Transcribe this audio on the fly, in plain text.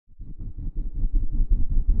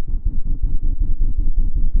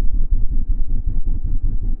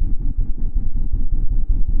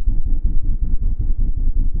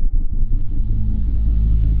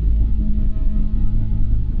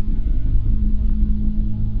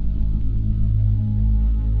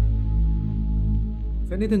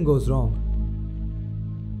If anything goes wrong,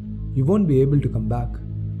 you won't be able to come back.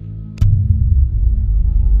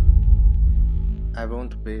 I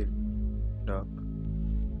won't bail, Doc.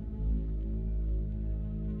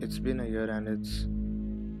 It's been a year and it's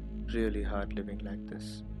really hard living like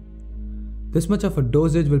this. This much of a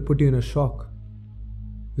dosage will put you in a shock,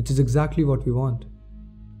 which is exactly what we want.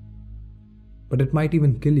 But it might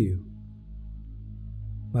even kill you.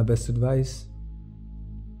 My best advice: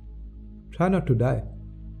 try not to die.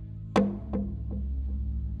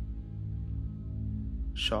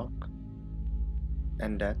 Shock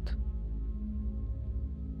and death.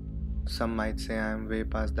 Some might say I am way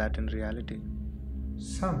past that in reality.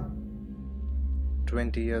 Some.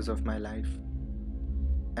 20 years of my life,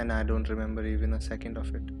 and I don't remember even a second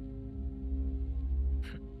of it.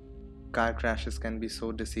 Car crashes can be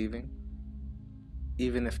so deceiving.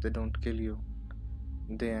 Even if they don't kill you,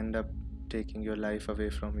 they end up taking your life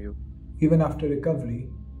away from you. Even after recovery,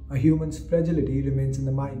 a human's fragility remains in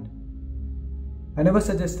the mind. I never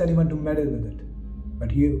suggest anyone to meddle with it,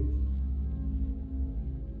 but you.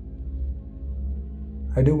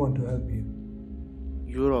 I do want to help you.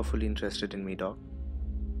 You're awfully interested in me, Doc.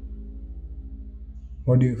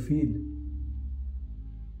 What do you feel?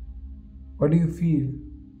 What do you feel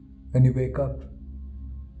when you wake up?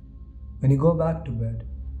 When you go back to bed?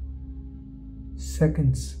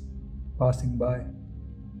 Seconds passing by.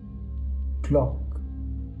 Clock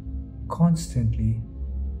constantly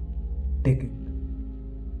ticking.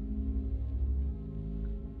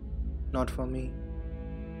 Not for me.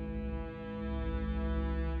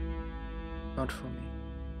 Not for me.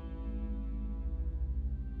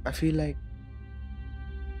 I feel like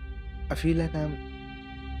I'm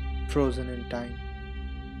frozen in time.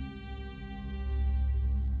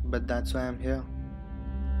 But that's why I'm here.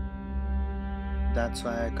 That's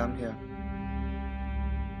why I come here.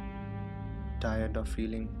 Tired of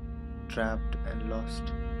feeling trapped and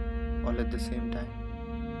lost all at the same time.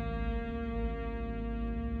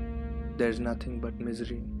 There's nothing but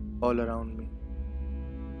misery all around me.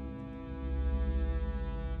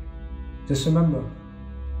 Just remember,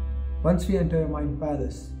 once we enter a mind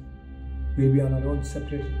palace, we'll be on our own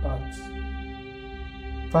separated paths.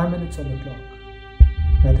 5 minutes on the clock,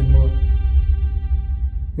 nothing more.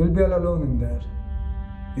 You'll be all alone in there.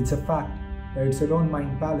 It's a fact that it's your own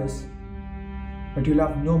mind palace, but you'll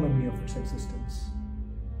have no memory of its existence.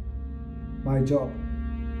 My job,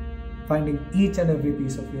 finding each and every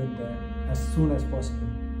piece of you in there as soon as possible,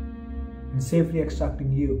 and safely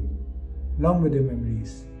extracting you, along with your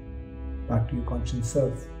memories, back to your conscious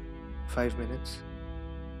self. 5 minutes?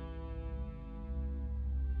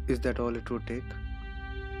 Is that all it would take?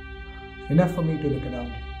 Enough for me to look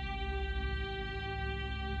around.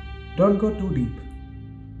 Don't go too deep.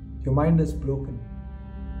 Your mind is broken,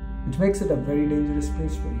 which makes it a very dangerous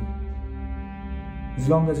place for you. As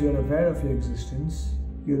long as you're aware of your existence,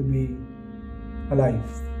 you'll be alive.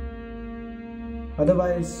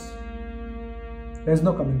 Otherwise, there's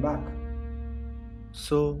no coming back.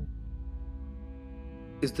 So,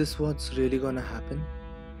 is this what's really gonna happen?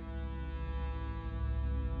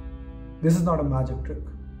 This is not a magic trick.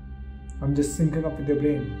 I'm just syncing up with your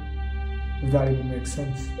brain, if that even makes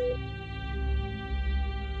sense.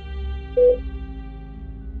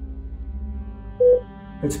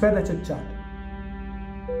 Let's spare the chit chat.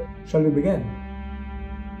 Shall we begin?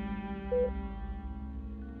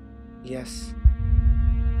 Yes.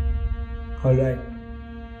 Alright.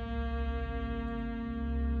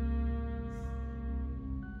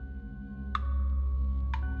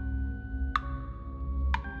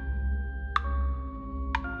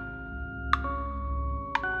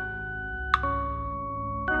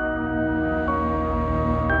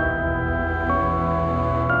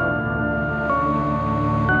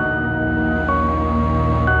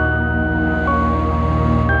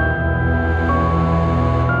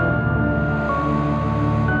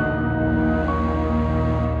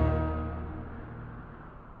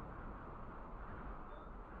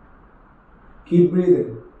 Keep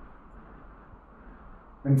breathing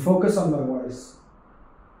and focus on my voice.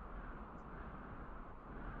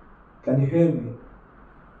 Can you hear me?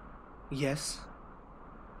 Yes.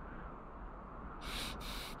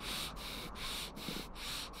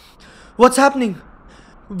 What's happening?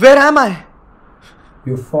 Where am I?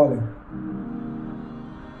 You're falling.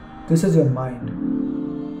 This is your mind.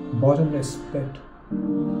 Bottomless pit.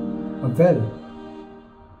 A well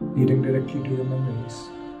leading directly to your memories.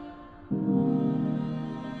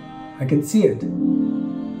 I can see it.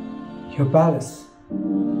 Your palace.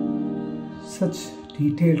 Such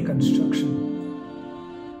detailed construction.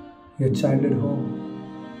 Your childhood home.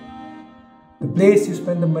 The place you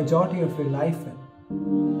spend the majority of your life in.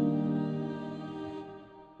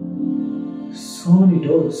 So many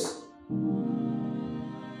doors.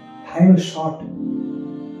 Time is short.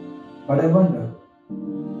 But I wonder,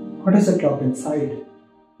 what is the clock inside?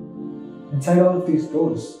 Inside all of these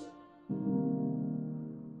doors?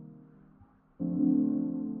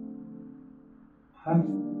 I've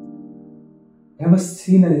never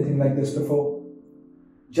seen anything like this before.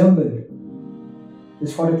 Jumbled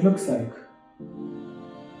is what it looks like.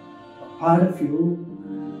 A part of you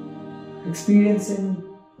experiencing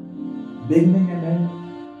beginning and end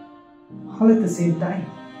all at the same time.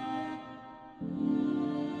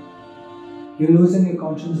 You're losing your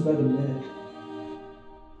conscience by the minute.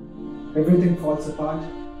 Everything falls apart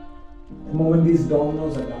the moment these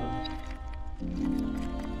dominoes are down.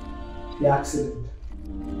 The accident.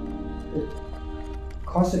 It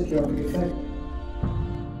caused a chaotic effect.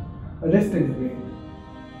 A rift in the brain,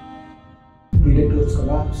 leading to its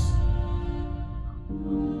collapse.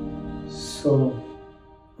 So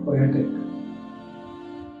poetic.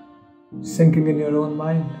 Sinking in your own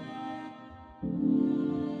mind.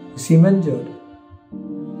 You seem injured.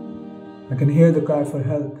 I can hear the cry for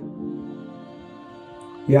help.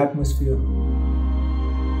 The atmosphere.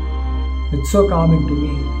 It's so calming to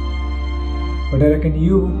me. But I reckon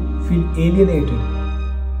you feel alienated.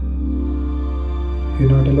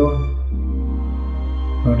 You're not alone.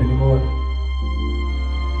 Not anymore.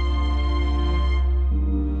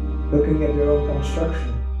 Looking at your own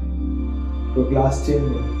construction through a glass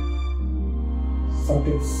chamber.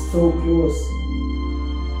 Something so close,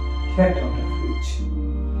 yet out of reach.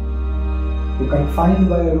 You're confined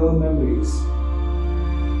by your own memories.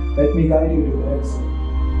 Let me guide you to the exit.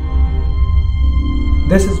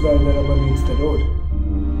 This is where the rubber meets the road.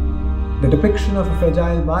 The depiction of a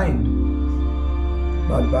fragile mind.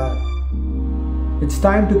 Not bad. It's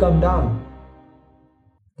time to come down.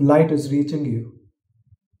 The light is reaching you.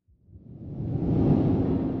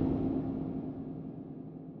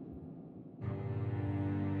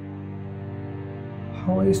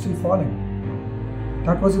 How are you still falling?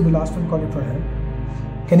 That wasn't the last one calling for help.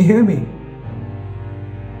 Can you hear me?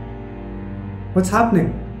 What's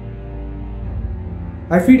happening?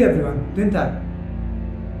 I freed everyone, didn't I?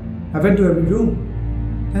 I went to every room.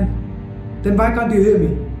 Then why can't you hear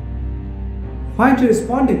me? Why aren't you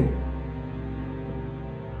responding?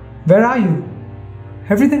 Where are you?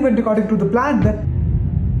 Everything went according to the plan, then.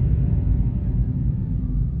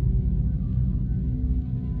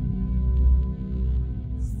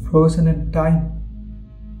 Frozen in time.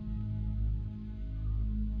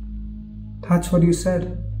 That's what you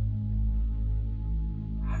said.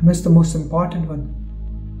 I missed the most important one.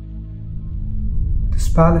 This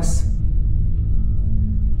palace.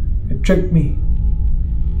 It tricked me.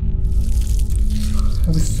 I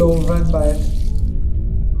was so overwhelmed by it.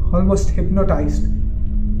 Almost hypnotized.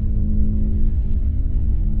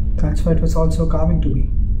 That's why it was all so calming to me.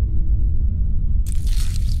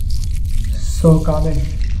 So calming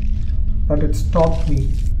that it stopped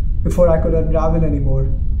me before I could unravel anymore.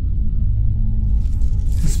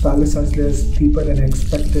 This palace has layers deeper than I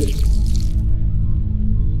expected.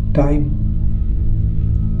 Time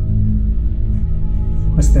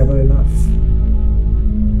was never enough.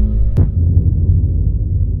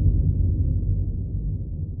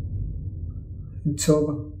 It's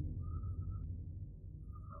over.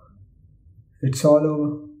 It's all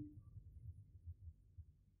over.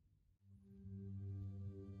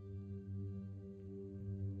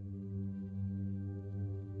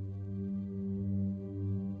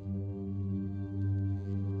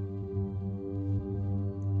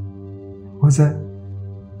 Was I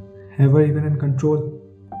ever even in control?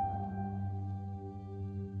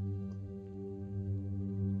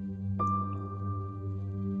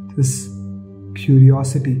 This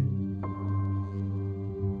curiosity,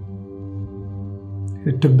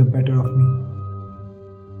 it took the better of me.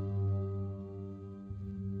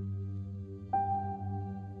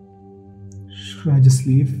 Should I just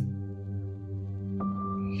leave?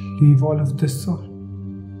 Leave all of this or?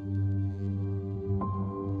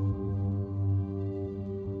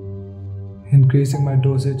 Increasing my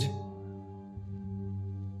dosage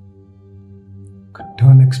could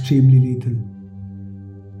turn extremely lethal.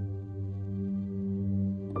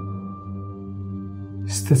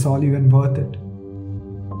 Is this all even worth it?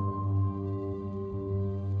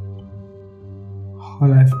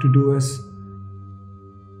 All I have to do is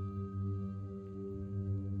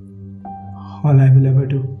all I will ever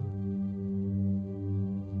do.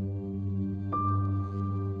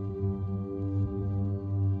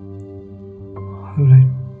 All right.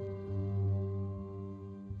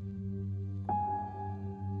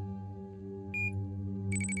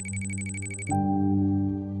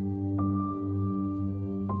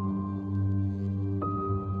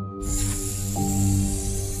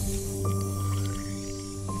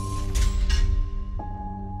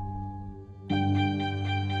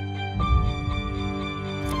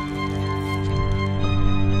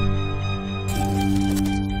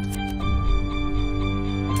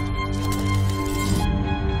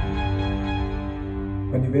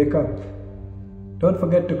 you wake up, don't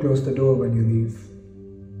forget to close the door when you leave.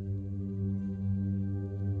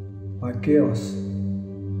 My chaos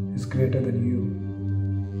is greater than you.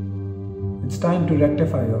 It's time to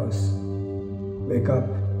rectify yours. Wake up.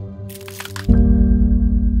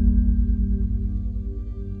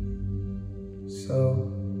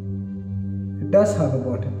 So, it does have a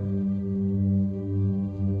bottom.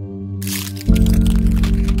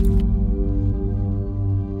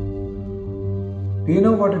 Do you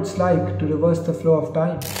know what it's like to reverse the flow of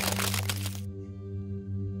time?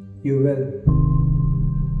 You will.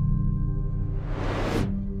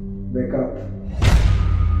 Wake up.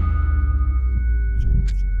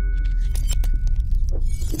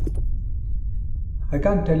 I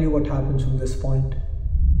can't tell you what happens from this point.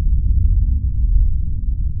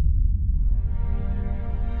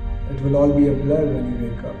 It will all be a blur when you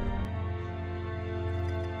wake up.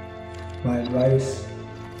 My advice: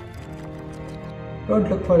 don't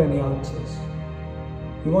look for any answers.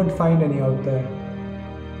 You won't find any out there.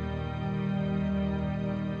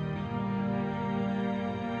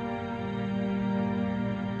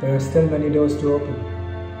 There are still many doors to open.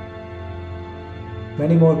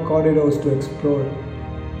 Many more corridors to explore.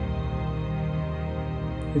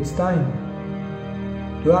 It's time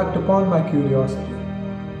to act upon my curiosity.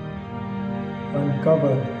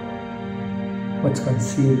 Uncover what's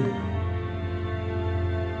concealed.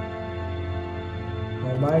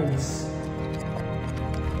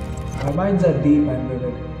 Our minds are deep and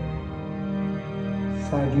vivid.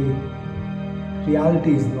 Sadly,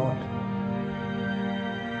 reality is not.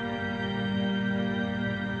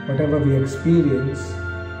 Whatever we experience,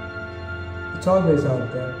 it's always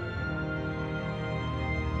out there.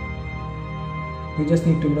 We just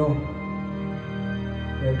need to know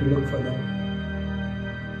where to look for them.